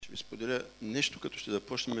ви споделя нещо, като ще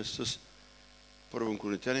започнем с Първо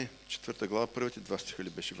Коринтяни, 4 глава, първите 2 стиха ли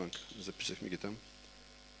беше вънка. Записахме ги там.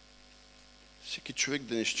 Всеки човек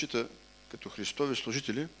да не счита като Христови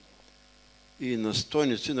служители и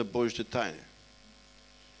настойници на Божите тайни.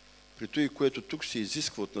 При това, което тук се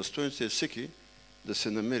изисква от настойници, е всеки да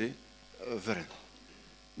се намери верен.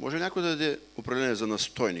 Може някой да даде определение за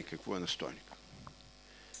настойник? Какво е настойник?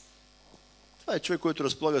 Това е човек, който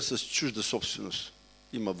разполага с чужда собственост.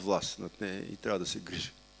 Има власт над нея и трябва да се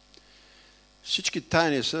грижи. Всички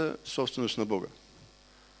тайни са собственост на Бога.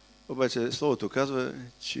 Обаче Словото казва,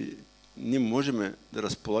 че ние можем да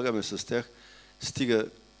разполагаме с тях, стига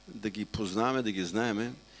да ги познаваме, да ги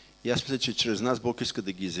знаеме. И аз мисля, че чрез нас Бог иска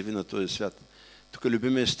да ги изяви на този свят. Тук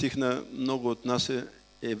любимият стих на много от нас е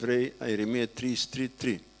Еремия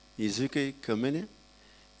 33:3. Извикай към мене,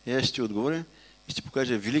 и аз ще ти отговоря и ще ти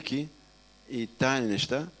покажа велики и тайни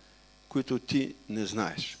неща, които ти не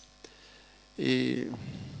знаеш. И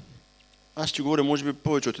аз ще говоря, може би,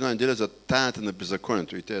 повече от една неделя за тайната на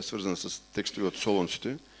беззаконието, и тя е свързана с текстове от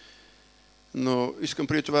Солунците. Но искам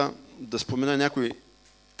преди това да спомена някои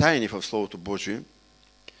тайни в Словото Божие,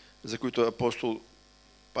 за които апостол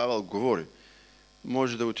Павел говори.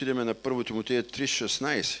 Може да отидем на 1 Тимотея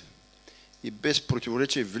 3:16. И без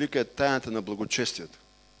противоречие велика е тайната на благочестието.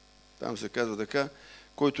 Там се казва така: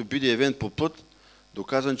 който биде явен по плът,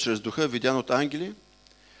 доказан чрез духа, видян от ангели,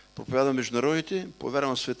 проповядва между народите,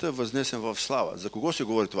 повярвам в света, възнесен в слава. За кого се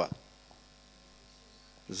говори това?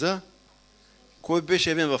 За кой беше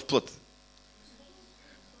явен в плът?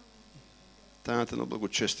 Тайната на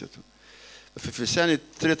благочестието. В Ефесяни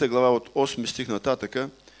 3 глава от 8 стих нататъка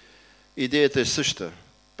идеята е съща.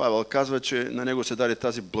 Павел казва, че на него се даде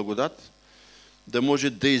тази благодат, да може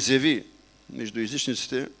да изяви между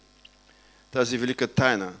езичниците тази велика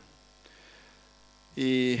тайна.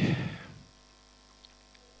 И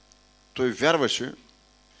той вярваше,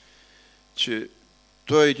 че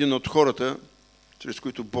той е един от хората, чрез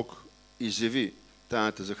които Бог изяви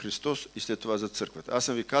тайната за Христос и след това за църквата. Аз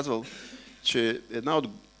съм ви казвал, че една от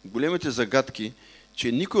големите загадки,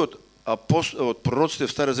 че никой от пророците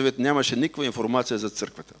в Стария Завет нямаше никаква информация за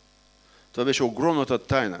църквата. Това беше огромната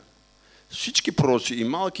тайна. Всички пророци, и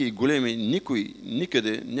малки, и големи, никой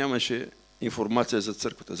никъде нямаше информация за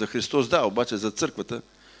църквата. За Христос да, обаче за църквата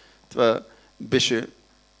това беше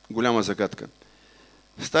голяма загадка.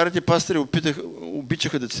 Старите пастири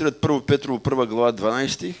обичаха да цитират 1 Петрово 1 глава 12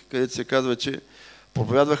 стих, където се казва, че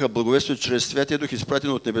проповядваха благовестието чрез Святия Дух,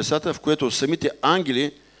 изпратено от небесата, в което самите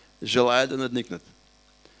ангели желаят да надникнат.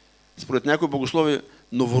 Според някои богослови,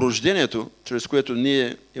 новорождението, чрез което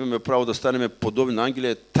ние имаме право да станем подобни на ангели,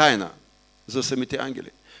 е тайна за самите ангели.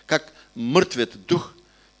 Как мъртвият дух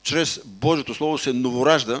чрез Божието Слово се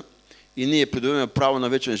новоражда и ние придобиваме право на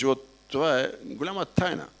вечен живот, това е голяма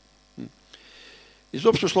тайна.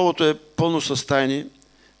 Изобщо Словото е пълно с тайни,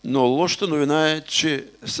 но лошата новина е, че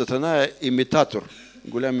Сатана е имитатор,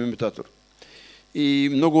 голям имитатор. И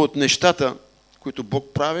много от нещата, които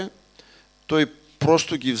Бог прави, той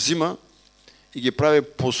просто ги взима и ги прави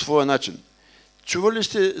по своя начин. Чували ли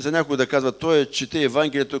сте за някой да казва, той чете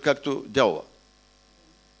Евангелието както дявола?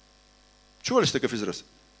 Чували ли сте такъв израз?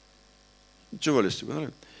 Чували сте го, нали?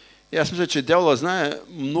 И аз мисля, че дявола знае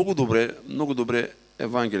много добре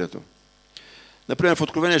Евангелието. Например, в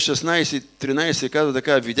Откровение 16:13 се казва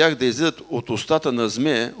така: видях да излизат от устата на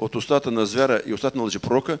змея, от устата на звяра и устата на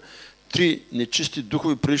лъжепророка 3 нечисти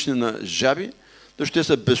духове, прилични на жаби, защото те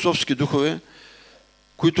са бесовски духове,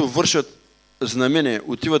 които вършат знамение,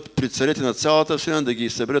 отиват при царете на цялата вселена да ги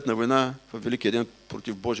съберат на война в Великия ден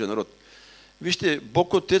против Божия народ. Вижте,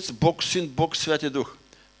 Бог Отец, Бог Син, Бог Святия Дух,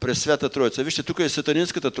 през Свята Троица. Вижте, тук е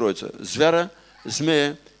сатанинската троица: звяра,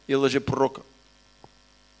 змея и лъжепророка.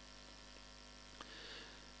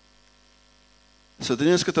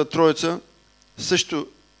 Сатанинската троица също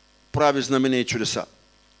прави знамения и чудеса.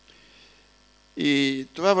 И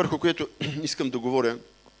това, върху което искам да говоря,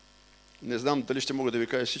 не знам дали ще мога да ви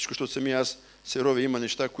кажа всичко, защото самия аз се ровя, има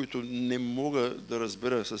неща, които не мога да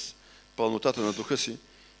разбера с пълнотата на духа си.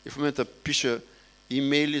 И в момента пиша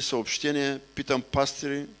имейли, съобщения, питам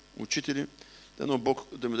пастири, учители, дано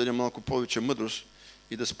Бог да ми даде малко повече мъдрост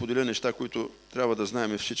и да споделя неща, които трябва да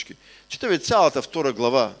знаем всички. Чета ви цялата 2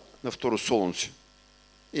 глава на 2 Солунци.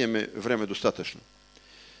 Имаме време достатъчно.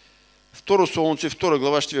 2 Солунци, 2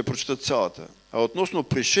 глава ще ви прочета цялата. А относно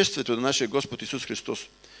пришествието на нашия Господ Исус Христос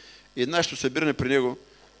и нашето събиране при Него,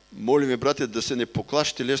 молим ви, братя, да се не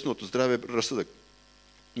поклащате лесно от здравия разсъдък.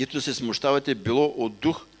 Нито да се смущавате било от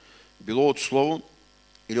дух, било от слово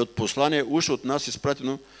или от послание, уж от нас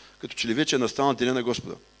изпратено, като че ли вече е настанал деня на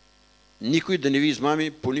Господа. Никой да не ви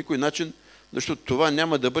измами по никой начин, защото това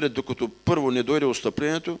няма да бъде, докато първо не дойде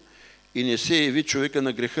отстъплението и не се яви човека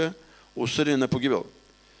на греха, осъден на погибел.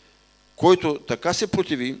 Който така се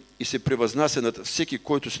противи и се превъзнася над всеки,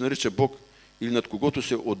 който се нарича Бог или над когото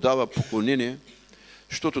се отдава поклонение,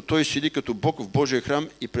 защото той седи като Бог в Божия храм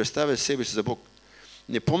и представя себе си за Бог.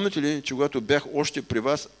 Не помните ли, че когато бях още при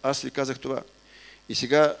вас, аз ви казах това? И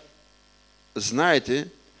сега знаете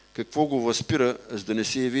какво го възпира, за да не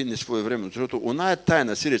се яви несвоевременно. Защото оная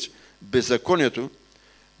тайна, си реч, беззаконието,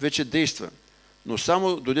 вече действа. Но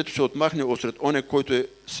само додето се отмахне осред оня, който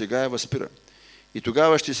сега я възпира. И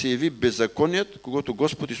тогава ще се яви беззаконият, когато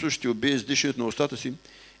Господ Исус ще убие с дишането на устата си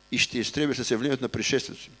и ще изтреби с явлението на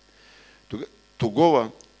пришествието си.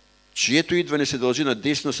 Тогава, чието идване се дължи на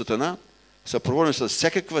действие на Сатана, съпроводен с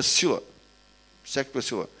всякаква сила,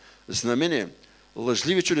 знамение,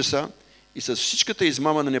 лъжливи чудеса и с всичката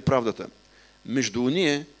измама на неправдата, между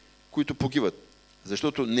уния, които погиват,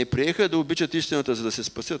 защото не приеха да обичат истината, за да се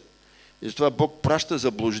спасят. И затова Бог праща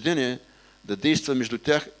заблуждение да действа между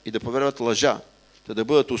тях и да повярват лъжа, да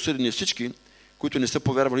бъдат осъдени всички, които не са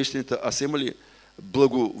повярвали истината, а са имали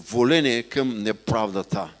благоволение към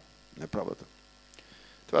неправдата.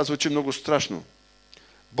 Това звучи много страшно.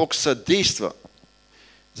 Бог съдейства.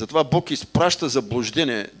 Затова Бог изпраща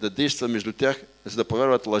заблуждение да действа между тях, за да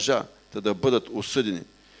повярват лъжа, да бъдат осъдени.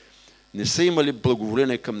 Не са имали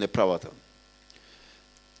благоволение към неправата.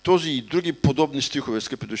 Този и други подобни стихове,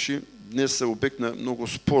 скъпи души, днес са обект на много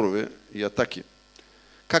спорове и атаки.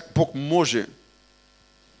 Как Бог може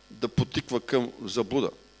да потиква към заблуда?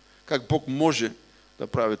 Как Бог може да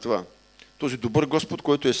прави това? Този добър Господ,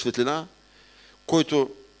 който е светлина,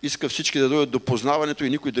 който иска всички да дойдат до познаването и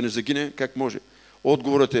никой да не загине, как може?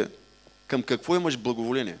 Отговорът е, към какво имаш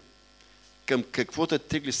благоволение? Към какво те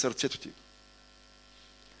тегли сърцето ти?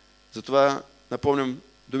 Затова напомням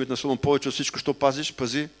думите на Соломон: повече от всичко, що пазиш,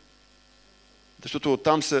 пази, защото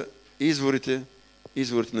оттам са изворите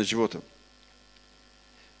на живота.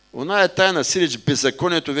 Оная тайна, сиреч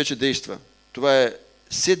беззаконието вече действа. Това е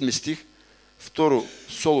 7 стих, 2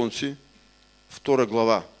 Солунци, 2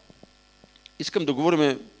 глава. Искам да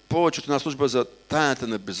говорим повече от една служба за тайната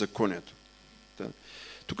на беззаконието.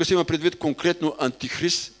 Тук се има предвид конкретно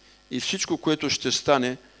антихрист и всичко, което ще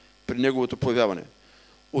стане при неговото появяване.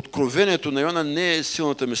 Откровението на Йоанна не е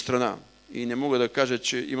силната ми страна и не мога да кажа,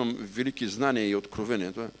 че имам велики знания и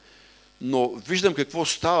откровението, но виждам какво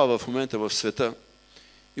става в момента в света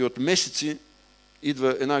и от месеци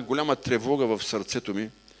идва една голяма тревога в сърцето ми,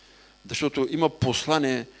 защото има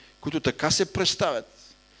послания, които така се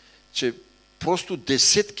представят, че просто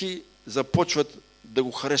десетки започват да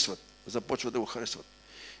го харесват.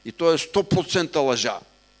 И то е 100% лъжа.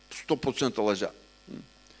 100% лъжа.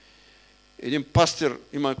 Един пастир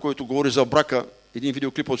има, който говори за брака, един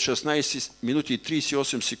видеоклип от 16 минути и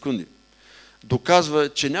 38 секунди. Доказва,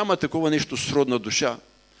 че няма такова нещо сродна душа,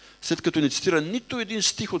 след като не цитира нито един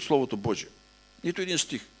стих от Словото Божие. Нито един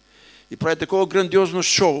стих. И прави такова грандиозно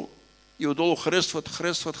шоу и отдолу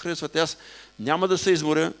харесват. Аз няма да се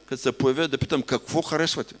изморя, като се появя, да питам какво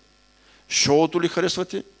харесвате. Шоуто ли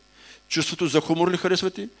харесвате? Чувството за хумор ли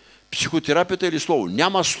харесвате? Психотерапията или слово?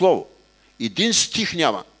 Няма слово. Един стих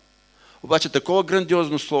няма. Обаче такова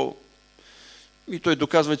грандиозно слово. И той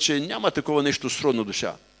доказва, че няма такова нещо сродна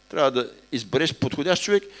душа. Трябва да избереш подходящ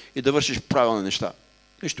човек и да вършиш правилни неща.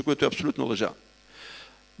 Нещо, което е абсолютно лъжа.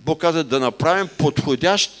 Бог каза да направим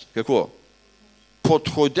подходящ, какво?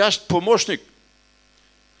 Подходящ помощник.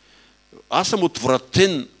 Аз съм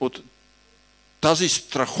отвратен от тази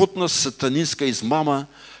страхотна сатанинска измама,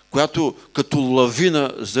 която като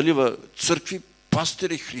лавина залива църкви,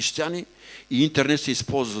 пастири, християни и интернет се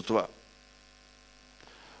използва за това.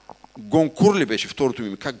 Гонкур ли беше второто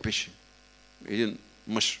ми? Как беше? Един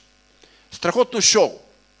мъж. Страхотно шоу.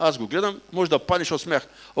 Аз го гледам, може да паднеш от смях.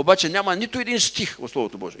 Обаче няма нито един стих от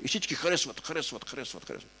Словото Божие. И всички харесват.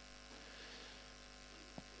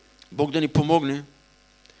 Бог да ни помогне.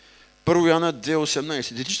 1 Йоанна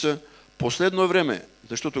 2,18. Детица, последно време,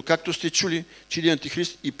 защото както сте чули, че иде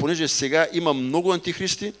антихрист и понеже сега има много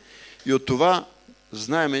антихристи и от това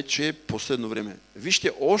знаеме, че е последно време.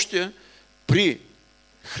 Вижте, още при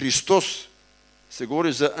Христос се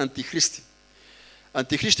говори за антихристи.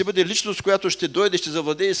 Антихрист ще бъде личност, която ще дойде, ще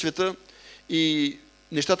завладее света и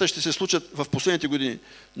нещата ще се случат в последните години.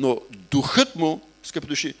 Но духът му, скъпи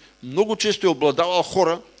души, много често е обладавал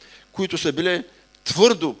хора, които са били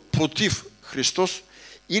твърдо против Христос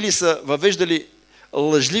или са въвеждали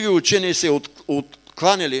лъжливи учения и се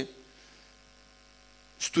откланяли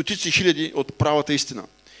стотици хиляди от правата истина.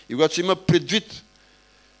 И когато се има предвид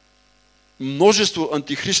множество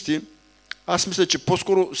антихристи, аз мисля, че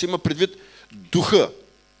по-скоро се има предвид духа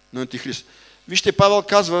на антихрист. Вижте, Павел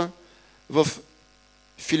казва в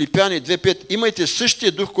Филипяни 2.5: имайте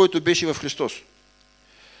същия дух, който беше в Христос.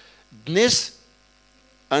 Днес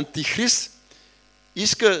Антихрист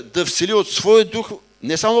иска да всели от своя дух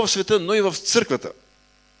не само в света, но и в църквата.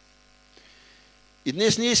 И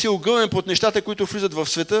днес ние се огъваме под нещата, които влизат в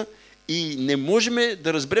света, и не можем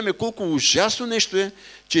да разберем колко ужасно нещо е,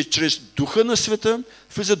 че чрез духа на света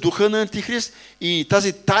влиза духа на Антихрист и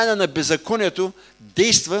тази тайна на беззаконието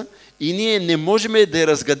действа и ние не можем да я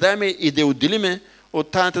разгадаем и да я отделиме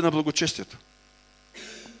от тайната на благочестието.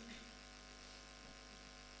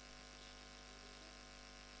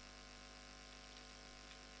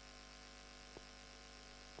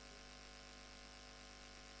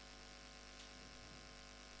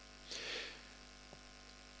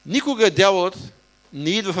 Никога дяволът не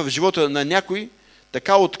идва в живота на някой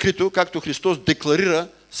така открито, както Христос декларира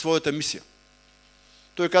своята мисия.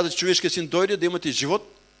 Той каза, че човешкият син дойде да имате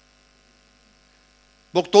живот.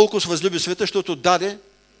 Бог толкова възлюби света, защото даде.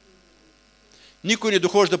 Никой не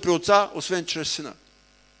дохожда при Отца, освен чрез Сина.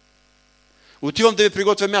 Отивам да ви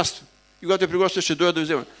приготвя място. И когато ви приготвя, ще дойда да ви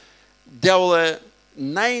взема. Дявол е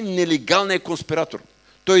най-нелегалният конспиратор.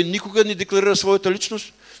 Той никога не декларира своята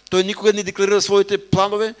личност, той никога не декларира своите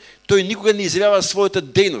планове, той никога не изявява своята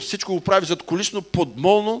дейност. Всичко го прави задкулисно,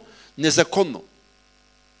 подмолно, незаконно.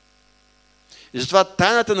 И затова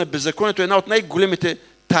тайната на беззаконието е една от най-големите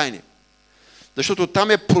тайни. Защото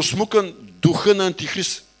там е просмукан духа на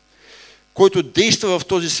Антихрист, който действа в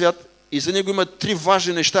този свят, и за него има три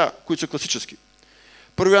важни неща, които са класически.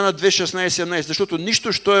 1 Йоанна 2, 16, 17, защото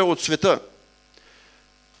нищо, що е от света,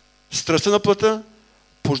 страстта на плътта,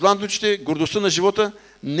 пожеланието на очите, гордостта на живота,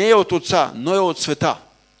 не е от Отца, но е от света.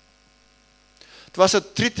 Това са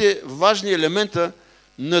трите важни елемента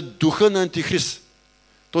на духа на Антихрист.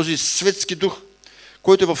 Този светски дух,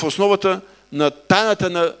 който е в основата на тайната,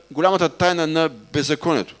 на голямата тайна на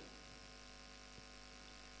беззаконието.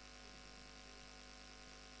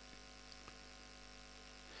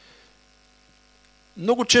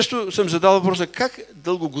 Много често съм задал въпроса, как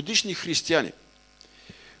дългогодишни християни,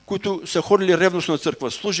 които са ходили ревностно на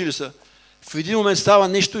църква, служили са, в един момент става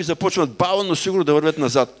нещо и започват бавно, но сигурно да вървят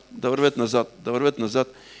назад, да вървят назад, да вървят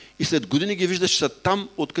назад. И след години ги виждаш, че са там,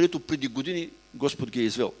 откъдето преди години Господ ги е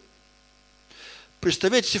извел.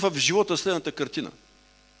 Представете си в живота следната картина.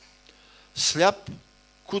 Сляп,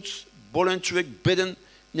 куц, болен човек, беден,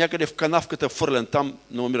 някъде в канавката фърлен там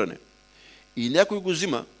на умиране. И някой го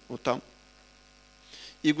взима оттам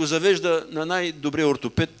и го завежда на най-добрия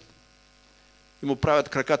ортопед и му правят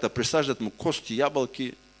краката, присаждат му кости,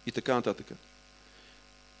 ябълки и така нататък.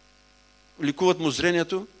 Ликуват му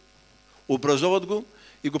зрението, образоват го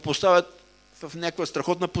и го поставят в някаква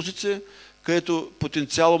страхотна позиция, където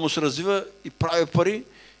потенциала му се развива и прави пари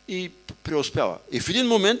и преуспява. И в един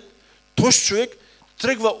момент този човек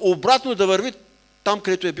тръгва обратно да върви там,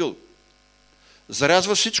 където е бил.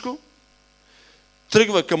 Зарязва всичко,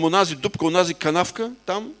 тръгва към онази дупка, онази канавка,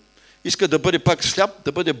 там, иска да бъде пак сляп,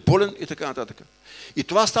 да бъде болен и така нататък. И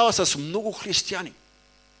това става с много християни.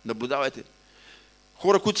 Наблюдавайте.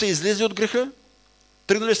 Хора, които са излезли от греха,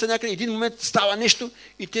 тръгнали са някъде, един момент става нещо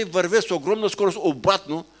и те вървят с огромна скорост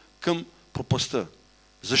обратно към пропастта.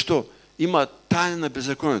 Защо? Има тайна на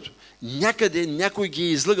беззаконието. Някъде някой ги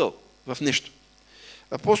е излъгал в нещо.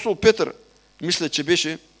 Апостол Петър, мисля, че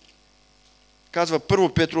беше, казва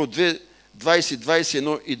 1 Петро 2, 20,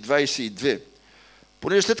 21 и 22.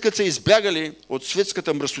 Понеже след като са избягали от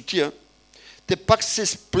светската мръсотия, те пак се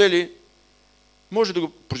сплели, може да го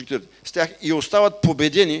прожектирате, с тях и остават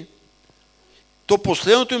победени, то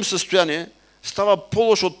последното им състояние става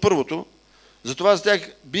по-лошо от първото, затова за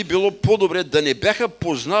тях би било по-добре да не бяха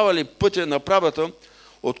познавали пътя на правдата,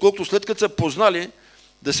 отколкото след като са познали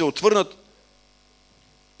да се отвърнат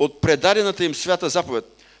от предадената им свята заповед.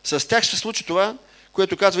 С тях ще случи това,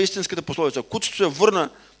 което казва истинската пословица. Кучето се върна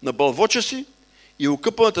на бълвоча си и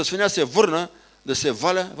окъпаната свиня се върна да се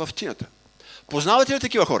валя в тинята. Познавате ли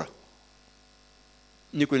такива хора?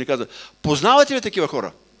 Никой не казва. Познавате ли такива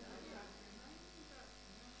хора?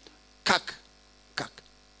 Как?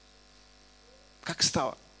 Как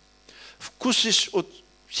става? Вкусиш от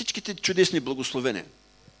всичките чудесни благословения.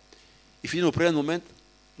 И в един определен момент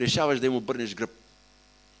решаваш да им обърнеш гръб.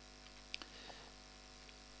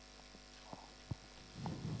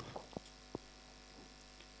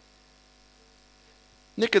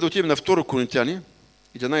 Нека да отидем на 2 Коринтяни,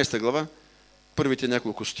 11 глава, първите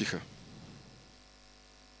няколко стиха.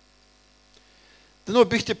 Дано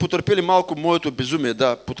бихте потърпели малко моето безумие,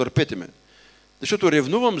 да, потърпете ме. Защото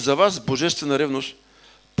ревнувам за вас божествена ревност,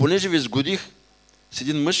 понеже ви сгодих с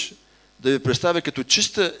един мъж да ви представя като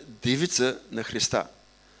чиста девица на Христа.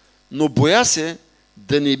 Но боя се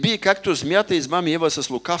да не би, както змията измами Ева с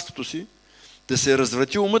лукавството си, да се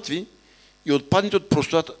разврати умът ви и отпаднете от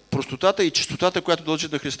простотата и чистотата, която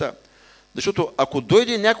дължите на Христа. Защото ако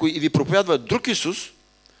дойде някой и ви проповядва друг Исус,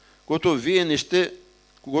 когато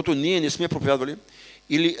ние не сме проповядвали,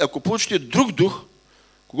 или ако получите друг дух,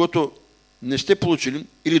 когато не сте получили,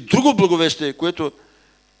 или друго благовестие, което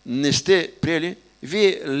не сте приели,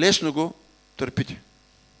 вие лесно го търпите.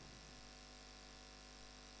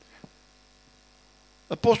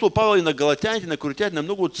 Апостол Павел и на галатяните, на коринтяните, на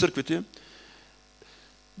много от църквите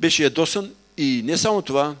беше ядосан и не само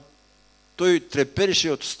това, той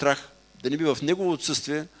трепереше от страх да не би в негово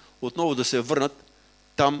отсъствие отново да се върнат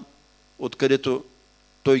там, откъдето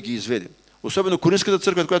той ги изведе. Особено Коринската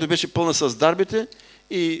църква, която беше пълна с дарбите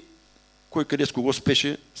и кой къде с кого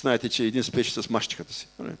спеше, знаете, че един спеше с мащихата си.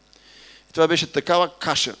 И това беше такава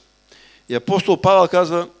каша. И апостол Павел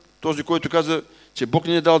казва, този, който каза, че Бог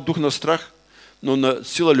не е дал дух на страх, но на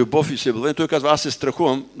сила, любов и себеловение, той казва, аз се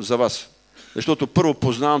страхувам за вас. Защото първо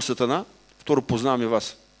познавам Сатана, второ познавам и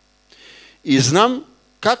вас. И знам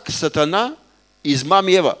как Сатана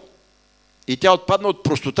измами Ева. И тя отпадна от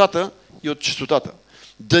простотата и от чистотата.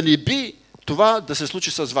 Да не би това да се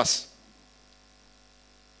случи с вас.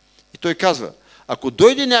 И той казва, ако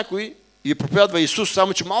дойде някой и ви проповядва Исус,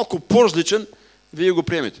 само че малко по-различен, вие го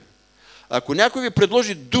приемете. Ако някой ви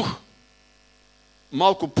предложи дух,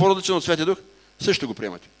 малко по-различен от Святия Дух, също го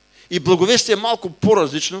приемате. И благовестие е малко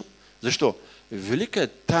по-различно. Защо? Велика е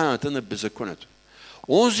тайната на беззаконието.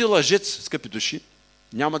 Онзи лъжец, скъпи души,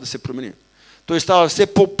 няма да се промени. Той става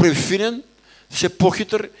все по-префинен, все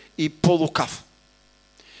по-хитър и по-лукав.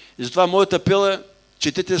 И затова моят апел е,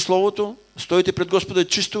 четете Словото, стойте пред Господа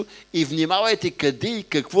чисто и внимавайте къде и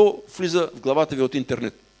какво влиза в главата ви от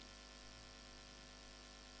интернет.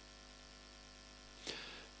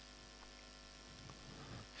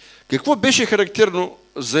 Какво беше характерно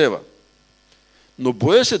за Ева? Но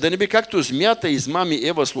боя се да не би както змията измами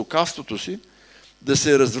Ева с лукавството си, да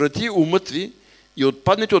се разврати умът ви и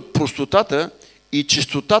отпаднете от простотата и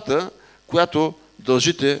чистотата, която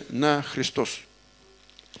дължите на Христос.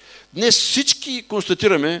 Днес всички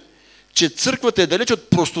констатираме, че църквата е далеч от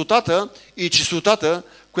простотата и чистотата,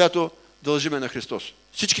 която дължиме на Христос.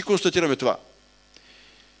 Всички констатираме това.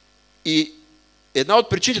 И една от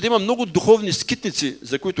причините да има много духовни скитници,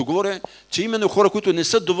 за които говоря, че именно хора, които не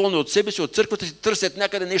са доволни от себе си, от църквата си, търсят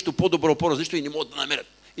някъде нещо по-добро, по-различно и не могат да намерят.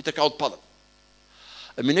 И така отпадат.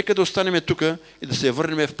 Ами нека да останем тук и да се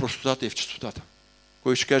върнем в простотата и в чистотата.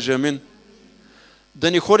 Кой ще каже амин?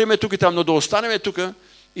 Да не ходиме тук и там, но да останем тук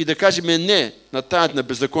и да кажем не на тайната на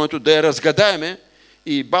беззаконието, да я разгадаеме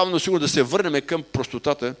и бавно сигурно да се върнем към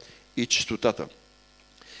простотата и чистотата.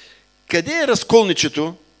 Къде е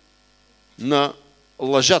разколничето на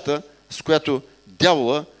лъжата, с която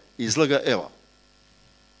дявола излъга Ева?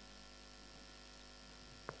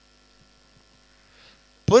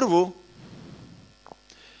 Първо,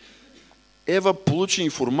 Ева получи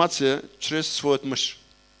информация чрез своят мъж.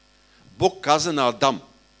 Бог каза на Адам.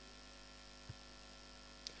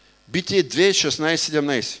 Битие 2, 16,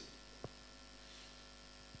 17.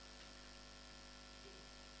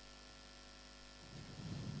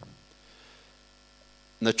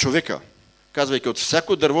 На човека, казвайки, от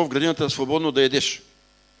всяко дърво в градината свободно да ядеш,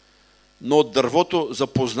 но от дървото за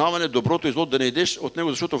познаване, доброто и злото да не ядеш от него,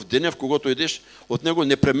 защото в деня, в когото ядеш, от него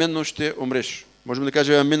непременно ще умреш. Можем да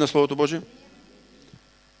кажем амин на Словото Божие?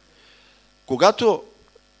 Когато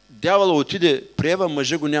дявола отиде при Ева,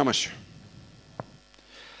 мъжа го нямаше.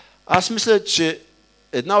 Аз мисля, че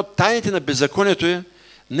една от тайните на беззаконието е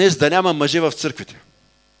днес да няма мъже в църквите.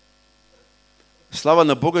 Слава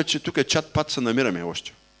на Бога, че тук чат-пат се намираме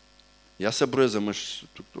още. И аз се броя за мъж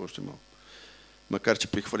тук още малко. Макар, че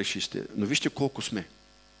прихвалих 60. Но вижте колко сме.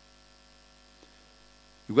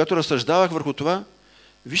 И когато разсъждавах върху това,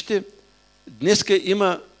 вижте, днеска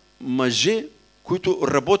има мъже, които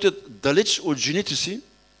работят далеч от жените си,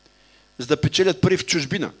 за да печелят пари в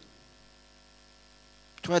чужбина.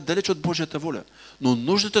 Това е далеч от Божията воля. Но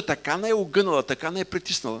нуждата така не е огънала, така не е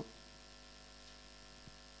притиснала.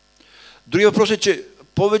 Другия въпрос е, че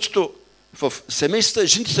повечето в семействата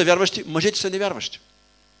жените са вярващи, мъжете са невярващи.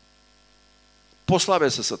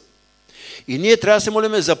 По-слабия със съд. И ние трябва да се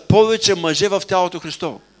молиме за повече мъже в тялото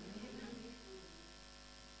Христово.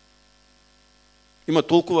 Има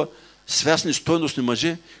толкова свясни, стойностни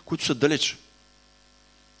мъже, които са далеч.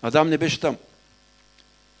 Адам не беше там.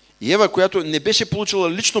 И Ева, която не беше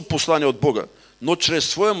получила лично послание от Бога, но чрез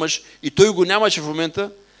своя мъж, и той го нямаше в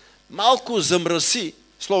момента, малко замраси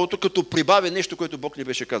Словото, като прибави нещо, което Бог не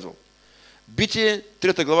беше казал. Битие,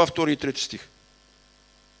 3 глава, 2 и 3 стих.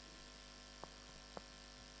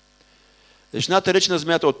 Жената рече на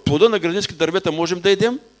змията: от плода на градинските дървета можем да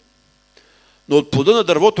едем, но от плода на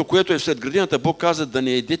дървото, което е след градината, Бог каза да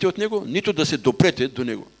не едете от него, нито да се допрете до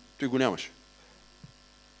него. Той го нямаше.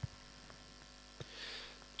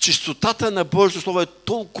 Чистотата на Божието Слово е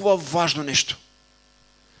толкова важно нещо.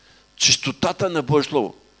 Чистотата на Божието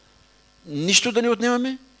Слово. Нищо да не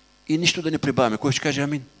отнемаме и нищо да не прибавяме. Кой ще каже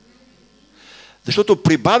амин? Защото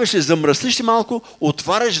прибавиш ли, замръслиш ли малко,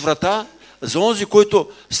 отваряш врата за онзи,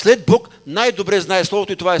 който след Бог най-добре знае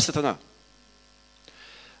Словото, и това е Сатана.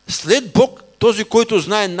 След Бог, този, който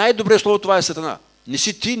знае най-добре Словото, това е Сатана. Не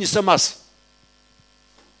си ти, не съм аз.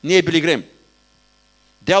 Ние Били Грем.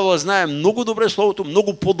 Дявола знае много добре Словото,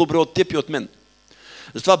 много по-добре от теб и от мен.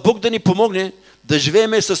 Затова Бог да ни помогне да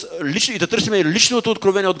живееме с лично и да търсиме личното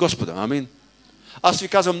откровение от Господа. Амин. Аз ви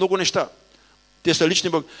казвам много неща. Те са лични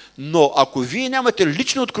Бог. Но ако вие нямате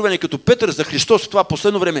лично откровение като Петър за Христос в това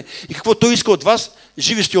последно време и какво Той иска от вас,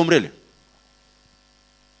 живи сте умрели.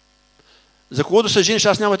 За кого да се жениш,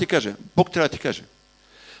 аз няма да ти кажа. Бог трябва да ти каже.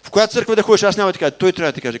 В коя църква да ходиш, аз няма да ти кажа. Той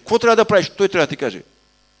трябва да ти каже. Какво трябва да правиш, Той трябва да ти каже.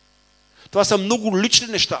 Това са много лични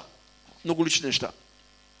неща. Много лични неща.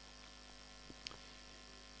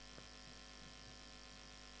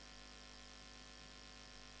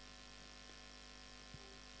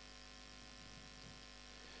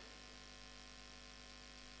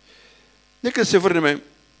 Нека да се върнем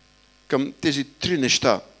към тези три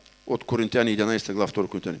неща от Коринтияни 11 глава 2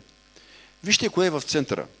 Коринтияни. Вижте кое е в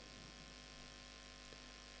центъра.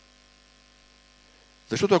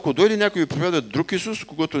 Защото ако дойде някой и проповяда друг Исус,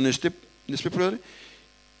 когато не сме проповядали,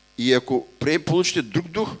 и ако получите друг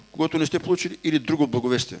дух, когато не сте получили, или друго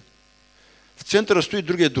благовестие. В центъра стои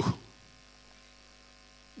другия дух.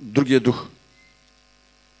 Другия дух.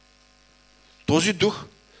 Този дух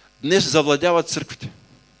днес завладява църквите.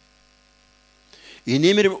 И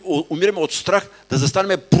ние умираме от страх да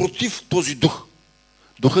застанем против този дух.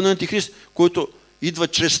 Духа на Антихрист, който идва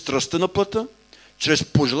чрез страстта на плътта, чрез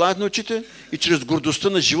пожеланието на очите и чрез гордостта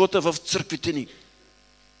на живота в църквите ни.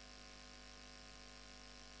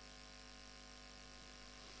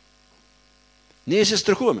 Ние се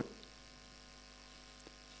страхуваме.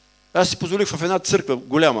 Аз си позволих в една църква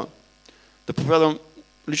голяма да проповядвам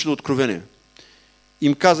лично откровение.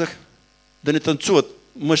 Им казах да не танцуват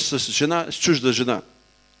мъж с жена, с чужда жена.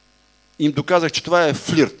 Им доказах, че това е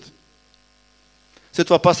флирт. След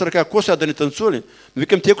това пастора каза: какво сега да не танцували?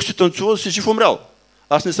 Викам: ти ако си танцувал, си жив умрял.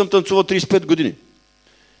 Аз не съм танцувал 35 години.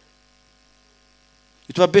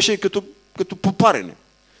 И това беше като попарене.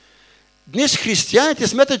 Днес християните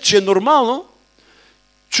смятат, че е нормално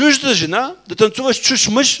чужда жена да танцува с чуж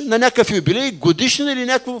мъж на някакъв юбилей, годишнина или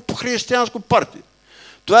някакво християнско парти.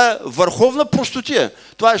 Това е върховна простотия.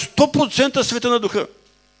 Това е 100% света на духа.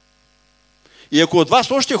 И ако от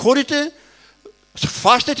вас още ходите,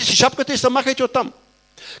 фащайте си шапката и се махайте оттам.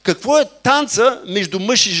 Какво е танца между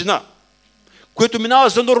мъж и жена, което минава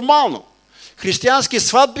за нормално? Християнски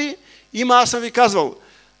сватби има, аз съм ви казвал,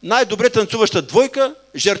 най-добре танцуваща двойка,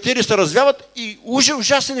 жертери се развяват и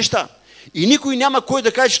ужасни неща. И никой няма кой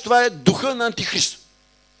да каже, че това е духа на Антихрист.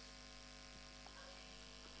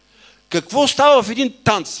 Какво става в един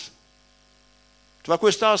танц? Това,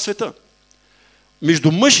 което става в света.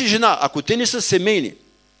 Между мъж и жена, ако те не са семейни,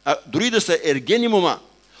 а дори да са ергени мома,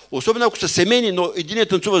 особено ако са семейни, но единият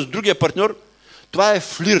танцува с другия партньор, това е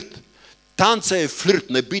флирт. Танца е флирт,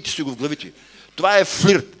 набийте си го в главите. Това е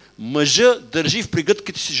флирт. Мъжа държи в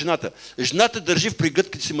прегъдките си жената. Жената държи в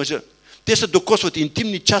прегъдките си мъжа. Те се докосват,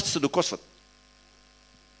 интимни части се докосват.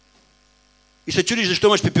 И се чудиш защо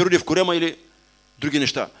имаш пеперуди в корема или други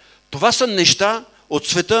неща. Това са неща от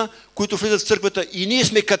света, които влизат в църквата и ние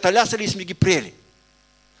сме каталясали и сме ги приели.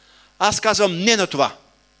 Аз казвам не на това.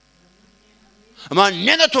 Ама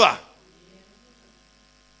не на това!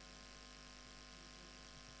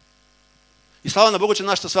 И слава на Бога, че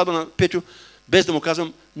нашата сватба на Петю, без да му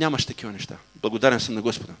казвам, нямаше такива неща. Благодарен съм на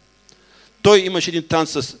Господа. Той имаше един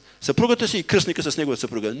танц с съпругата си и кръстника с негова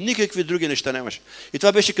съпруга. Никакви други неща нямаше. И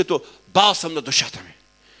това беше като балсам на душата ми.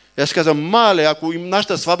 И аз казвам: мале, ако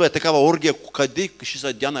нашата сватба е такава оргия, къде ще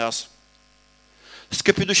се дяна аз?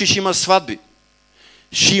 Скъпи души, ще има сватби.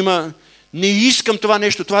 Ще има... Не искам това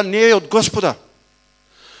нещо, това не е от Господа.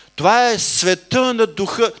 Това е света на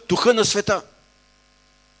духа, духа на света.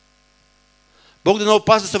 Бог да ни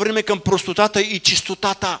опази да се върнем към простотата и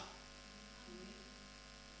чистотата.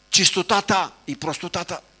 Чистотата и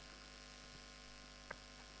простотата.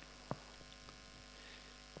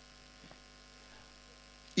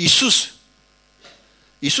 Исус,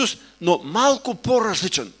 но малко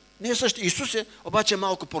по-различен. Не е същия. Исус е, обаче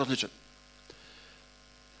малко по-различен.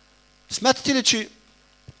 Смятате ли, че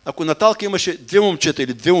ако Наталка имаше две момчета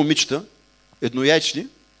или две момичета, еднояйчни,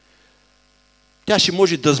 тя ще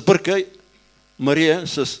може да сбърка Мария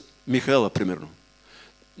с Михаела, примерно.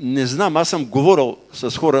 Не знам, аз съм говорил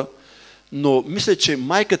с хора, но мисля, че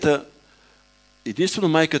майката, единствено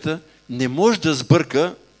майката, не може да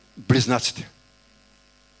сбърка близнаците.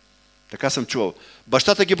 Така съм чувал.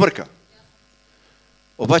 Бащата ги бърка.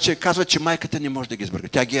 Обаче казва, че майката не може да ги сбърка.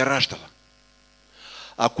 Тя ги е раждала.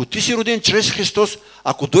 Ако ти си роден чрез Христос,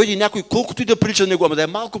 ако дойде някой, колкото и да прилича на него, ама да е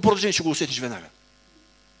малко по-различен, ще го усетиш веднага.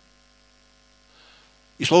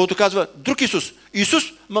 И Словото казва, друг Исус. Исус,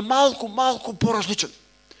 ма малко по-различен.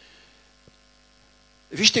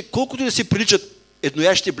 Вижте, колкото и да си приличат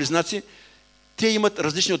едноящите близнаци, те имат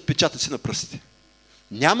различни отпечатъци на пръстите.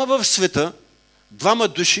 Няма в света двама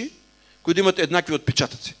души, които имат еднакви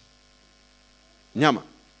отпечатъци. Няма.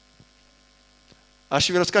 Аз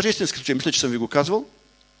ще ви разкажа истински случай. Мисля, че съм ви го казвал.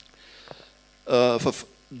 В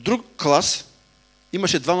друг клас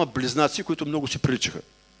имаше двама близнаци, които много си приличаха.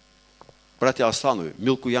 Братя Асланови,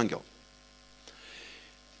 Милко и Ангел.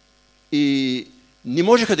 И не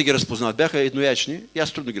можеха да ги разпознават. Бяха едноячни и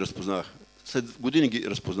аз трудно ги разпознавах. След години ги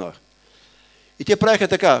разпознавах. И те правиха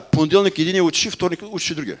така. Понеделник един учи, вторник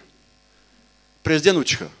учи другия. През ден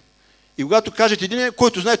учиха. И когато кажат един,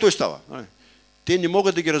 който знае, той става. Те не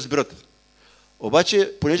могат да ги разберат.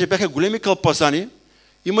 Обаче, понеже бяха големи кълпазани,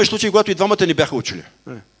 има и случаи, когато и двамата не бяха учили.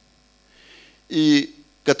 И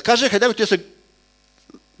като кажаха, да, те се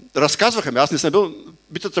разказваха ме, аз не съм бил,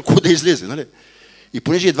 битат за кого да излезе. Нали? И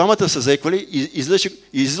понеже и двамата са заеквали,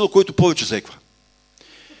 излизал който повече заеква.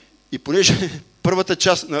 И понеже първата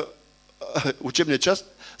част на учебния част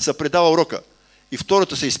се предава урока и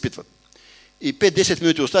втората се изпитват. И 5-10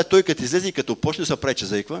 минути остават, той като излезе и като почне се прави, че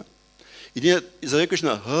заеква. Един заекваш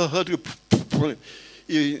на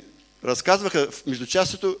и разказваха в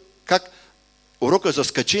междучастието как урока за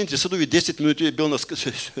скачените съдови 10 минути е бил на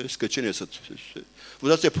скачения съд.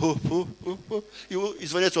 Водата се и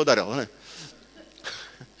звънец се ударял.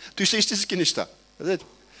 Той са истински неща.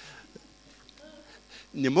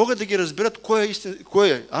 Не могат да ги разберат кой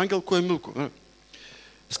е ангел, кой е Милко.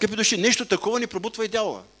 Скъпи души, нещо такова ни пробутва и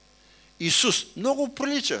дявола. Исус много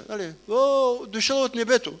прилича. Нали? Дошъл от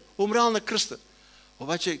небето, умрял на кръста.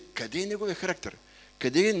 Обаче, къде е неговият характер?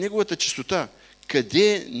 Къде е неговата чистота?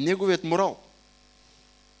 Къде е неговият морал?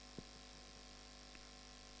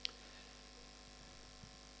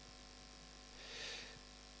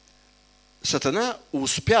 Сатана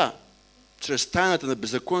успя чрез тайната на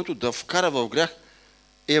беззаконието да вкара в грях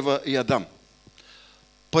Ева и Адам.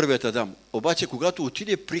 Първият Адам. Обаче, когато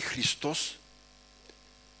отиде при Христос,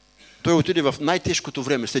 той отиде в най-тежкото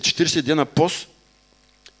време. След 40 дена пост,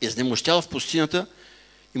 изнемощял в пустинята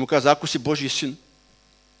и му каза, ако си Божий син.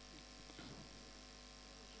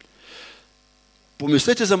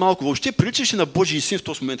 Помислете за малко. Въобще приличаше на Божий син в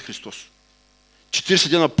този момент Христос. 40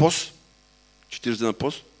 дена пост, 40 дена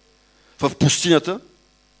пост, в пустинята,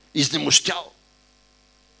 изнемощял.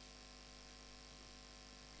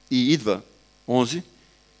 И идва онзи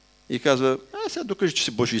и казва, сега докажи, че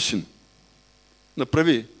си Божий син.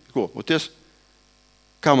 Направи, какво? Отец,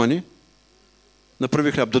 камъни,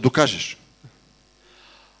 направи хляб, да докажеш.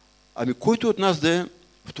 Ами който от нас да е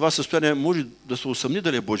в това състояние, може да се усъмни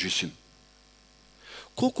дали е Божий син?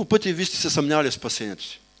 Колко пъти вие сте се съмнявали в спасението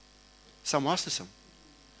си? Само аз не съм.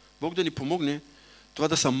 Бог да ни помогне това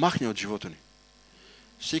да се махне от живота ни.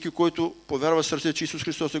 Всеки, който повярва в сърцето, че Исус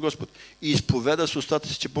Христос е Господ и изповяда с устата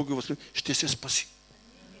си, че Бог е възкресен, ще се спаси.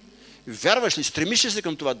 Вярваш ли, стремиш ли се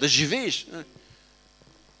към това, да живееш?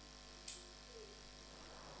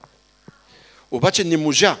 Обаче не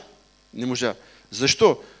можа.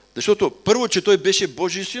 Защо? Защото първо, че той беше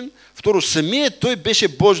Божий син, второ, самият той беше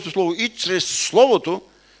Божието Слово и чрез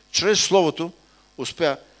Словото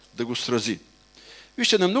успя да го срази.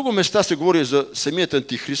 Вижте, на много места се говори за самият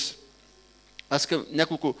антихрист. Аз към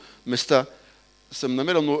няколко места съм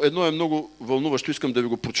намерил, но едно е много вълнуващо, искам да ви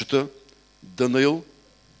го прочета. Данаил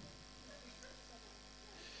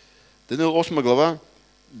 8 глава,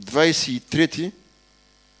 23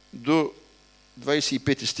 до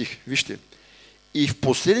 25 стих. Вижте. И в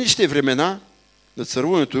последните времена на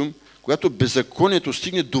царуването им, когато беззаконието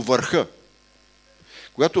стигне до върха,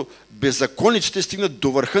 когато беззакониците стигнат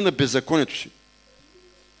до върха на беззаконието си.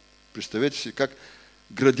 Представете си как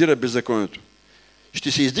градира беззаконието.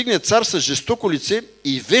 Ще се издигне цар с жестоко лице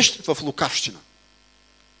и вещ в лукавщина.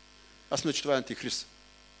 Аз мисля, че това е антихрист.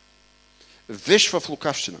 Вещ в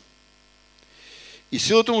лукавщина. И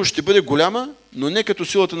силата му ще бъде голяма, но не като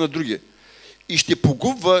силата на другия. И ще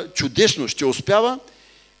погубва чудесно, ще успява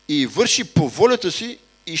и върши по волята си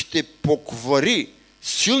и ще поквари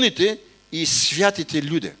силните и святите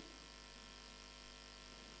люди.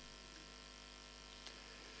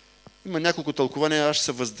 Има няколко тълкования, аз ще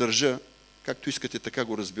се въздържа, както искате, така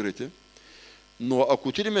го разбирайте. Но ако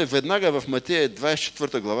отидем веднага в Матея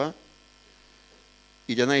 24 глава,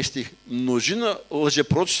 11 стих, множина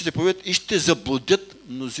лъжепророци ще се появят и ще заблудят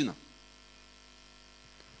мнозина.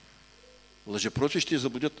 Лъжепророци ще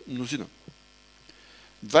заблудят мнозина.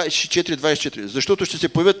 24. Защото ще се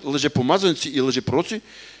появят лъжепомазаници и лъжепророци,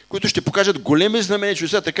 които ще покажат големи знамения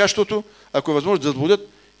чудеса, така, защото, ако е възможно, да заблудят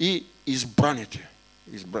и избраните.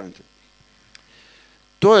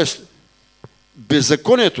 Тоест,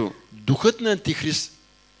 беззаконието, духът на Антихрист,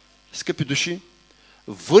 скъпи души,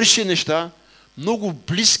 върши неща, много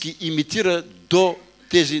близки имитира до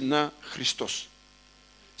тези на Христос.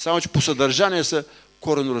 Само че по съдържание са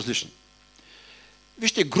коренно различни.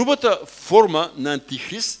 Вижте, грубата форма на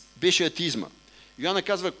Антихрист беше атеизма. Йоанна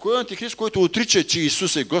казва, кой е Антихрист, който отрича, че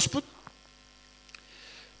Исус е Господ?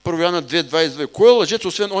 1 Йоанна 2:22. Кой е лъжец,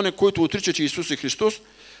 освен оня, който отрича, че Исус е Христос?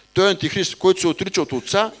 Той е Антихрист, който се отрича от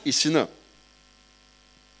Отца и Сина.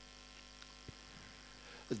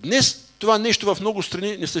 Днес това нещо в много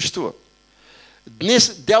страни не съществува.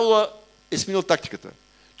 Днес дявола е сменил тактиката.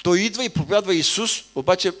 Той идва и проповядва Исус,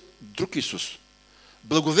 обаче друг Исус.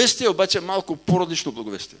 Благовестие, обаче малко по-различно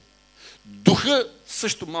благовестие. Духа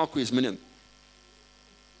също малко е изменен.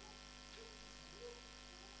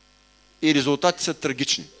 И резултатите са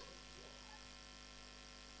трагични.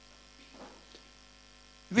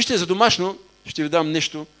 Вижте, за домашно ще ви дам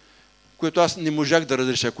нещо, което аз не можах да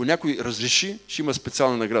разреша. Ако някой разреши, ще има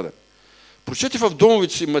специална награда. Прочете в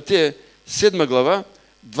домовите си Матея 7 глава,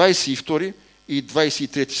 22 и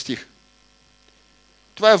 23 стих.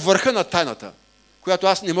 Това е върха на тайната, която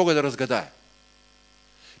аз не мога да разгадая.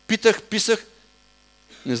 Питах, писах,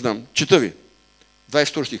 не знам, чета ви.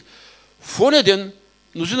 22 стих. В оня ден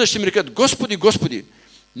мнозина ще ми рекат, Господи, Господи,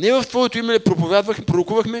 не в Твоето име проповядвахме,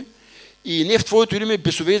 пророкувахме, и не в Твоето име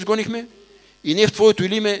бесове изгонихме, и не в Твоето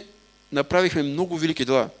име направихме много велики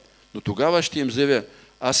дела. Но тогава ще им заявя,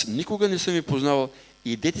 аз никога не съм ви познавал,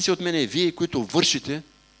 идете се от мене, вие, които вършите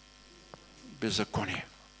беззаконие.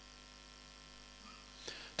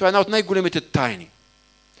 Това е една от най-големите тайни.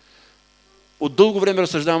 От дълго време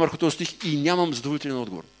разсъждавам върху този стих и нямам задоволителен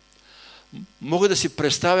отговор. Мога да си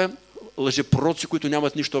представя лъжепророци, които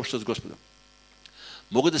нямат нищо общо с Господа.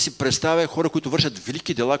 Мога да си представя хора, които вършат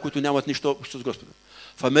велики дела, които нямат нищо общо с Господа.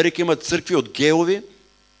 В Америка има църкви от геове,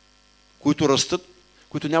 които растат,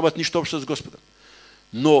 които нямат нищо общо с Господа.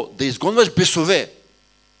 Но да изгонваш бесове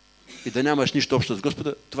и да нямаш нищо общо с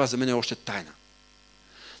Господа, това за мен е още тайна.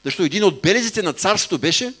 Защото един от белезите на царството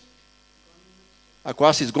беше, ако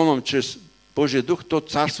аз изгонвам чрез Божия дух, то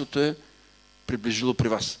царството е приближило при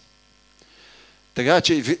вас. Така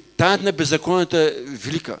че тайната на беззаконието е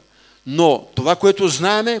велика. Но това, което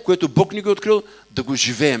знаеме, което Бог ни го е открил, да го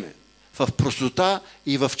живееме в простота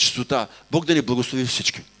и в чистота. Бог да ни благослови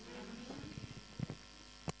всички.